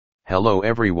Hello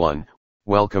everyone,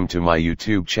 welcome to my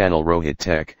YouTube channel ROHIT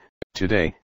Tech.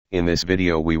 Today, in this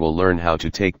video we will learn how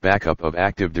to take backup of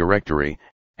Active Directory,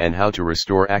 and how to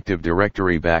restore Active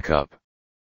Directory backup.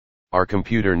 Our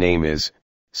computer name is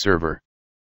server.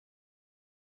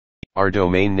 Our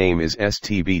domain name is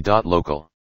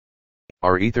stb.local.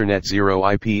 Our Ethernet 0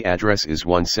 IP address is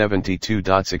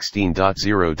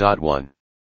 172.16.0.1.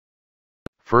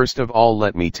 First of all,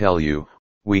 let me tell you,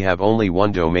 we have only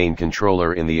one domain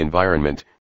controller in the environment,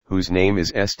 whose name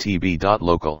is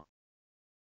stb.local.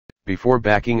 Before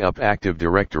backing up Active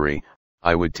Directory,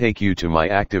 I would take you to my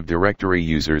Active Directory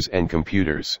users and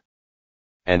computers.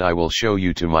 And I will show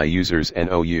you to my users and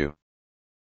OU.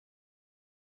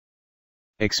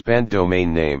 Expand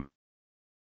domain name.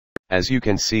 As you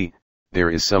can see,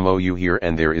 there is some OU here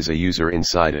and there is a user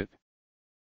inside it.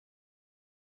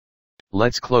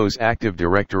 Let's close Active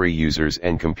Directory users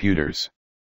and computers.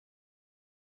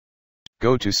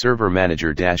 Go to Server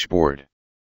Manager dashboard.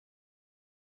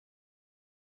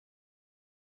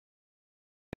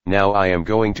 Now I am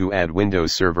going to add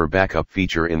Windows Server Backup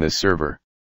feature in this server.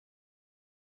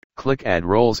 Click Add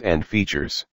Roles and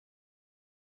Features.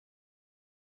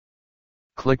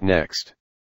 Click Next.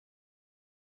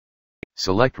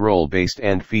 Select role-based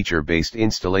and feature-based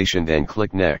installation, then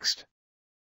click Next.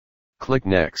 Click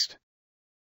Next.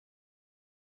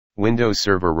 Windows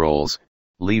Server Roles,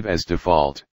 leave as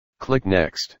default, click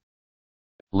Next.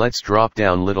 Let's drop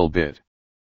down little bit.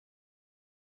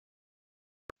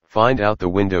 Find out the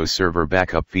Windows Server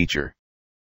Backup feature.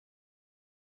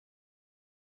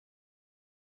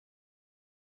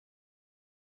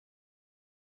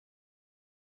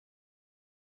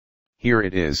 Here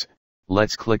it is,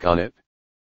 let's click on it.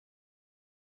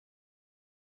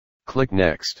 Click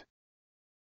Next.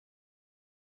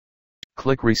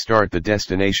 Click Restart the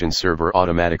destination server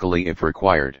automatically if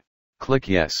required. Click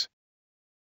Yes.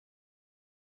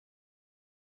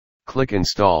 Click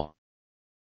Install.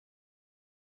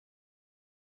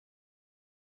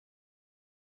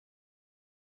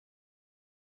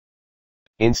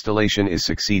 Installation is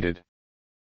succeeded.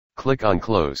 Click on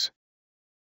Close.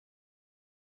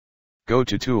 Go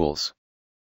to Tools.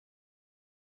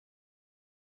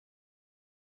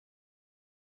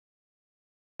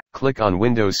 Click on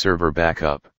Windows Server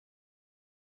Backup.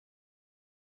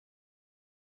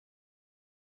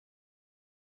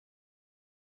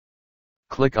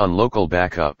 Click on Local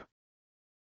Backup.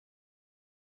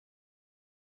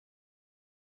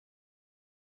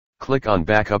 Click on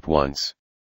Backup once.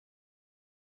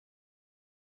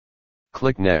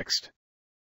 Click Next.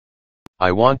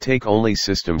 I want take only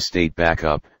system state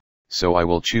backup, so I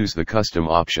will choose the custom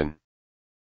option.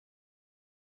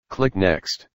 Click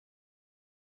Next.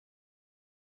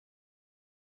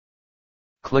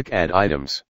 Click Add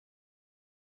Items.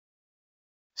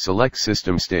 Select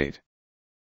System State.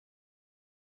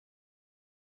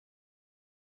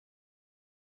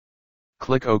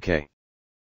 Click OK.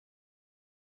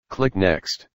 Click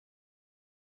Next.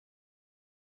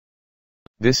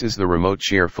 This is the Remote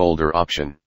Share folder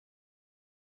option.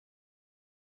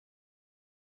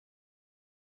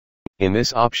 In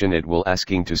this option it will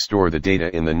asking to store the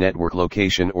data in the network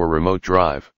location or remote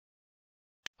drive.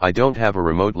 I don't have a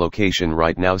remote location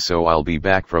right now, so I'll be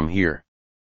back from here.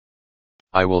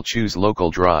 I will choose local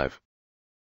drive.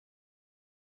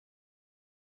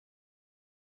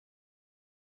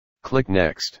 Click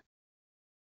Next.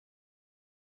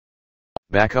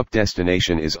 Backup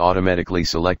destination is automatically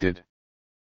selected.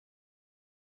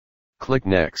 Click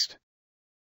Next.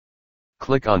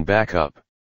 Click on Backup.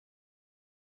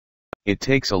 It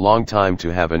takes a long time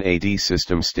to have an AD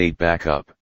system state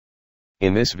backup.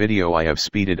 In this video I have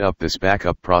speeded up this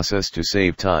backup process to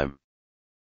save time.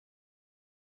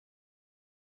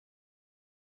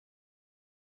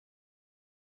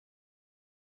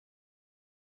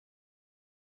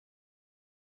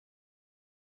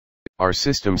 Our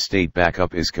system state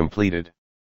backup is completed.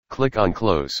 Click on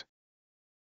Close.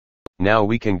 Now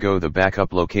we can go the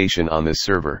backup location on this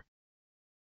server.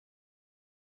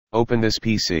 Open this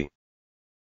PC.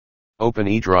 Open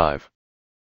E drive.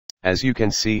 As you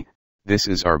can see, this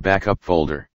is our backup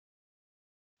folder.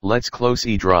 Let's close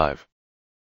E drive.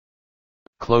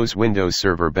 Close Windows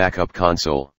Server Backup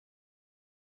console.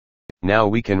 Now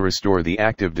we can restore the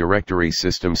Active Directory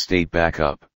system state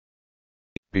backup.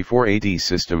 Before AD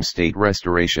system state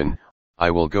restoration,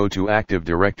 I will go to Active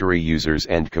Directory users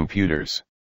and computers.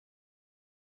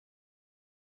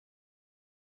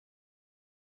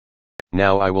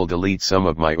 Now I will delete some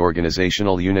of my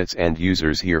organizational units and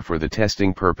users here for the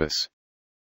testing purpose.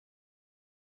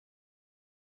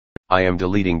 I am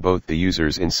deleting both the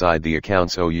users inside the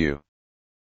accounts OU.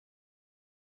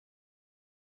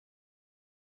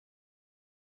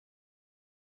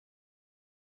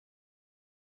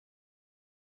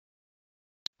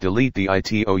 Delete the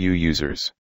ITOU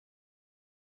users.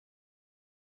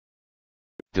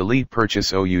 Delete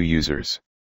purchase OU users.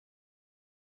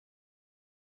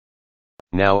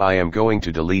 Now I am going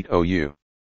to delete OU.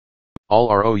 All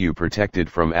are OU protected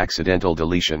from accidental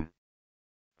deletion.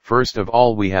 First of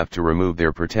all, we have to remove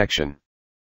their protection.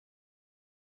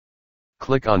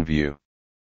 Click on View.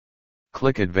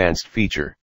 Click Advanced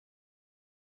Feature.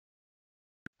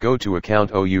 Go to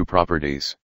Account OU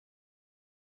Properties.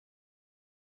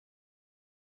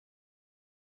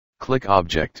 Click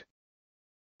Object.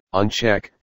 Uncheck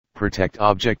Protect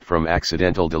Object from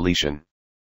Accidental Deletion.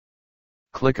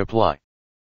 Click Apply.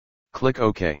 Click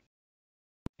OK.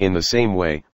 In the same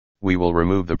way, we will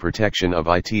remove the protection of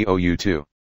ITOU too.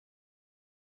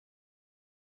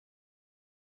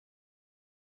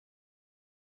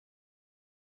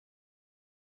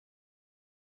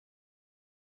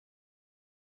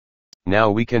 Now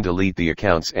we can delete the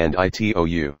accounts and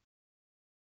ITOU.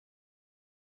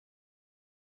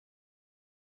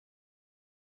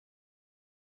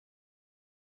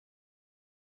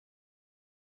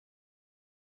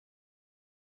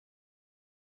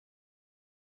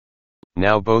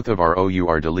 Now both of our OU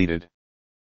are deleted.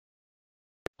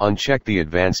 Uncheck the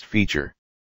advanced feature.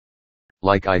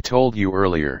 Like I told you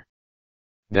earlier,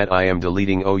 that I am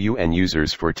deleting OU and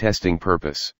users for testing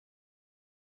purpose.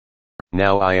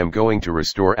 Now I am going to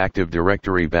restore Active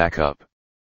Directory backup.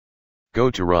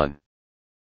 Go to Run.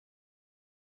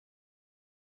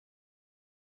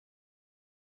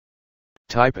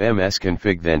 Type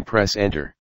msconfig, then press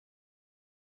Enter.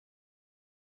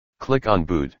 Click on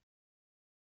Boot.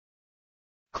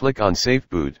 Click on Safe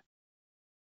Boot.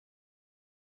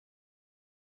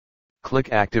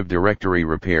 Click Active Directory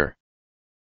Repair.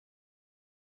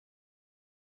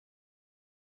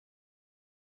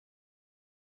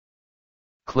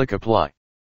 Click Apply.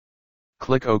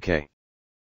 Click OK.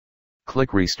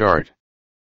 Click Restart.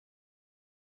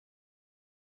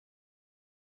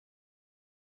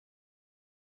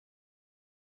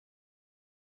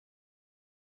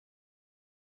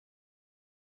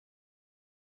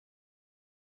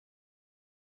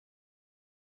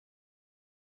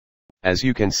 As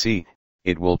you can see,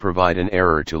 it will provide an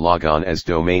error to log on as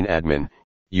domain admin.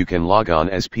 You can log on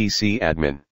as PC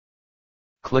admin.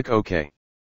 Click OK.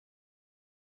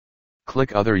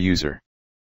 Click Other User.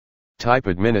 Type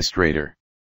Administrator.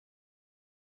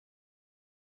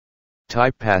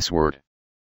 Type password.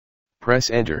 Press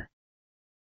Enter.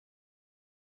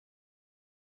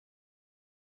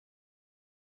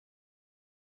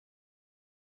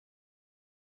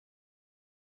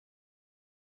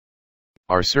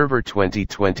 Our server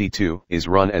 2022 is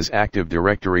run as Active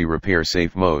Directory Repair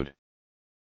Safe Mode.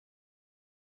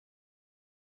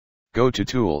 Go to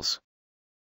Tools.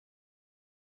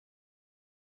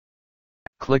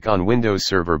 Click on Windows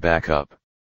Server Backup.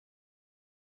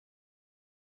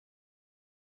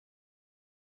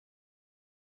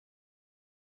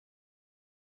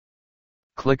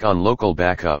 Click on Local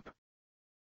Backup.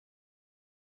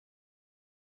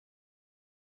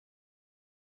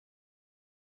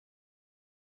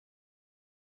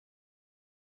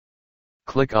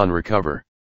 Click on Recover.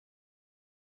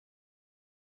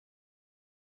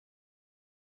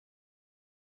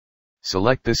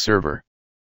 Select this server.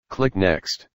 Click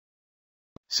Next.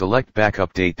 Select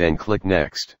Backup Date, then click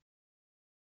Next.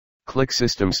 Click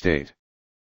System State.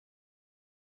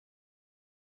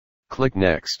 Click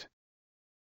Next.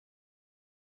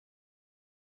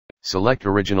 Select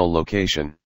Original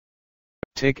Location.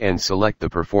 Tick and select the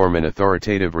Perform an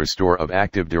Authoritative Restore of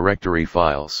Active Directory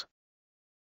files.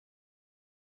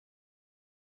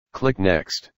 Click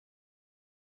Next.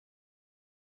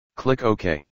 Click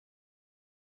OK.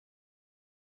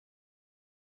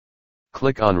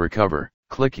 Click on Recover,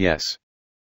 click Yes.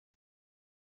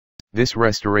 This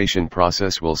restoration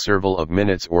process will several of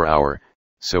minutes or hour,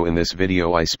 so in this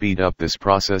video I speed up this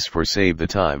process for save the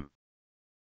time.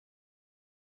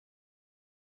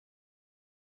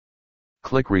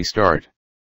 Click Restart.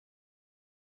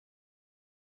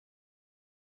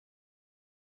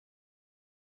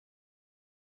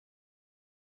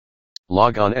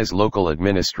 Log on as local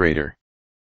administrator.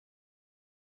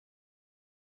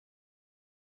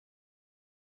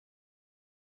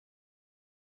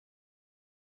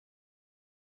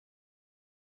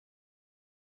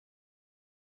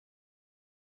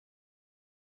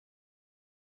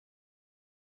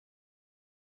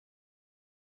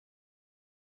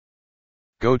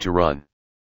 Go to Run.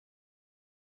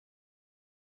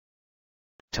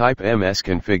 Type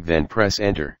msconfig, then press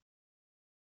Enter.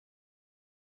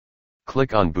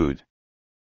 Click on Boot.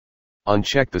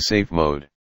 Uncheck the Safe Mode.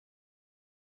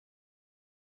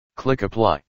 Click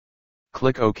Apply.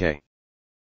 Click OK.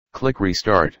 Click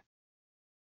Restart.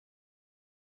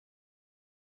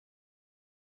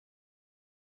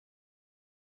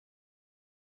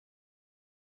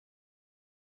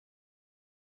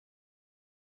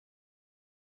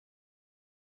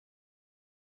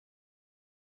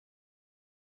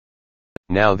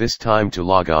 Now this time to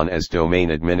log on as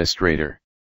domain administrator.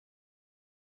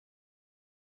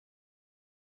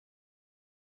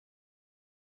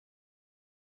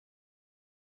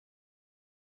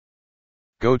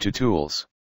 Go to Tools.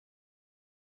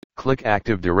 Click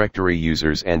Active Directory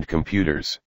Users and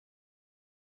Computers.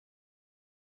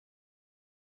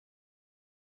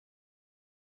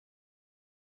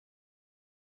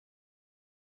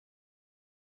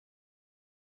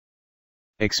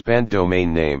 Expand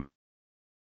domain name.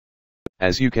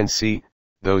 As you can see,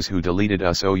 those who deleted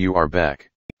us OU are back.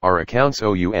 Our accounts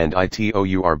OU and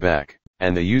ITOU are back,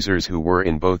 and the users who were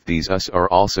in both these US are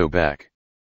also back.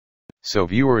 So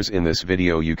viewers, in this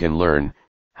video you can learn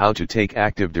how to take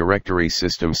Active Directory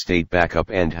System State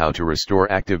Backup and how to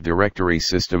restore Active Directory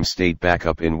System State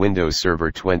Backup in Windows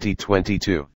Server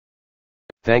 2022.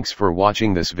 Thanks for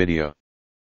watching this video.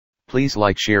 Please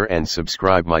like, share and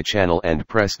subscribe my channel and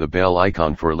press the bell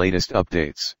icon for latest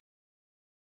updates.